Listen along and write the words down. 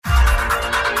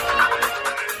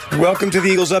Welcome to the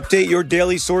Eagles Update, your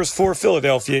daily source for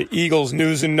Philadelphia Eagles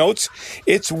news and notes.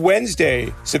 It's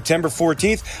Wednesday, September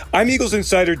 14th. I'm Eagles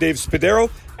insider Dave Spadaro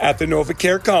at the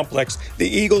NovaCare Complex. The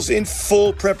Eagles in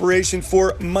full preparation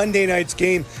for Monday night's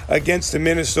game against the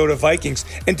Minnesota Vikings.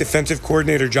 And defensive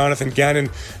coordinator Jonathan Gannon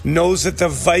knows that the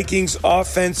Vikings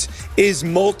offense is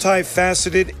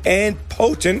multifaceted and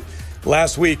potent.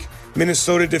 Last week,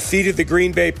 Minnesota defeated the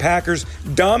Green Bay Packers,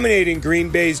 dominating Green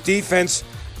Bay's defense,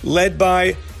 led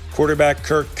by quarterback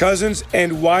Kirk Cousins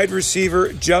and wide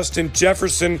receiver Justin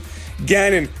Jefferson.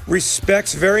 Gannon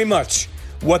respects very much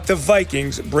what the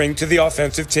Vikings bring to the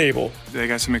offensive table. They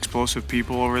got some explosive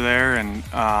people over there, and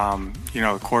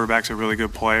the quarterback's a really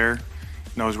good player,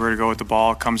 knows where to go with the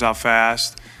ball, comes out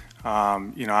fast.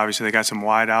 Obviously they got some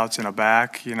wide outs in the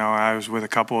back. I was with a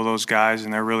couple of those guys,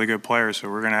 and they're really good players, so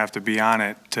we're going to have to be on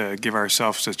it to give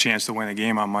ourselves a chance to win the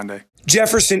game on Monday.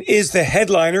 Jefferson is the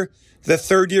headliner, the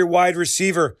third-year wide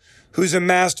receiver who's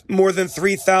amassed more than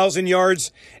 3,000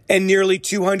 yards and nearly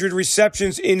 200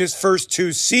 receptions in his first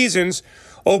two seasons.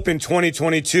 Opened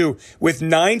 2022 with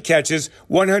 9 catches,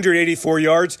 184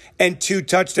 yards, and 2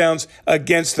 touchdowns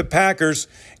against the Packers.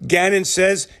 Gannon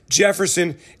says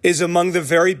Jefferson is among the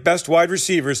very best wide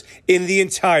receivers in the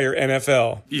entire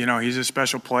NFL. He's a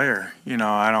special player.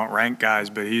 I don't rank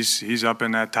guys, but he's up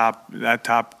in that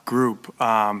top group.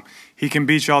 He can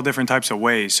beat you all different types of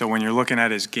ways. So when you're looking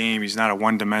at his game, he's not a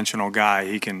one-dimensional guy.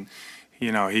 He can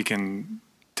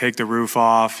take the roof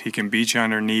off. He can beat you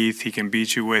underneath. He can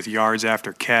beat you with yards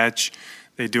after catch.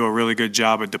 They do a really good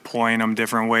job of deploying him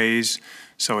different ways.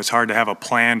 So it's hard to have a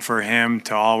plan for him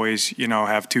to always,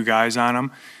 have 2 guys on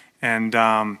him. And,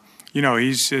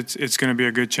 it's going to be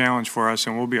a good challenge for us,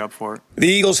 and we'll be up for it. The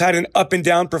Eagles had an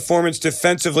up-and-down performance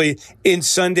defensively in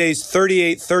Sunday's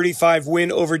 38-35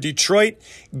 win over Detroit.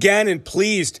 Gannon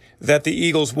pleased that the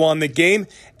Eagles won the game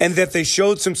and that they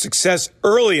showed some success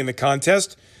early in the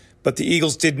contest. But the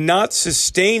Eagles did not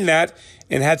sustain that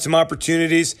and had some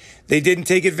opportunities they didn't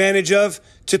take advantage of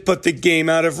to put the game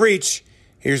out of reach.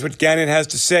 Here's what Gannon has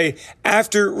to say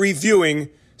after reviewing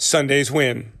Sunday's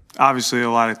win. Obviously, a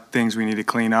lot of things we need to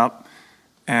clean up,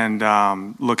 and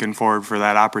looking forward for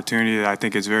that opportunity. I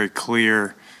think it's very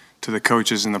clear to the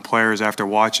coaches and the players after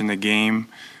watching the game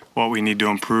what we need to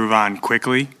improve on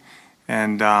quickly,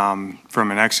 and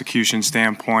from an execution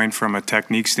standpoint, from a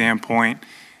technique standpoint.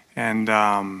 And,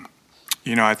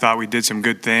 I thought we did some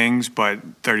good things, but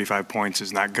 35 points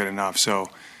is not good enough. So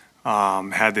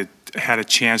had a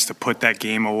chance to put that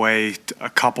game away a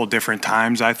couple different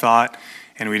times, I thought,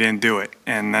 and we didn't do it.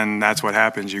 And then that's what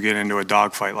happens. You get into a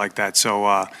dogfight like that. So,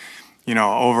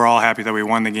 overall happy that we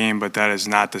won the game, but that is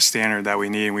not the standard that we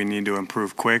need. We need to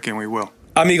improve quick, and we will.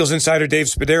 I'm Eagles insider Dave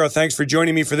Spadaro. Thanks for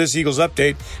joining me for this Eagles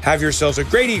Update. Have yourselves a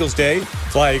great Eagles day.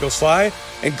 Fly, Eagles, fly,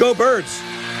 and go Birds.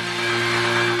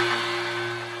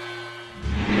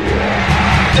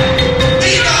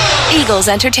 Eagles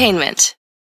Entertainment.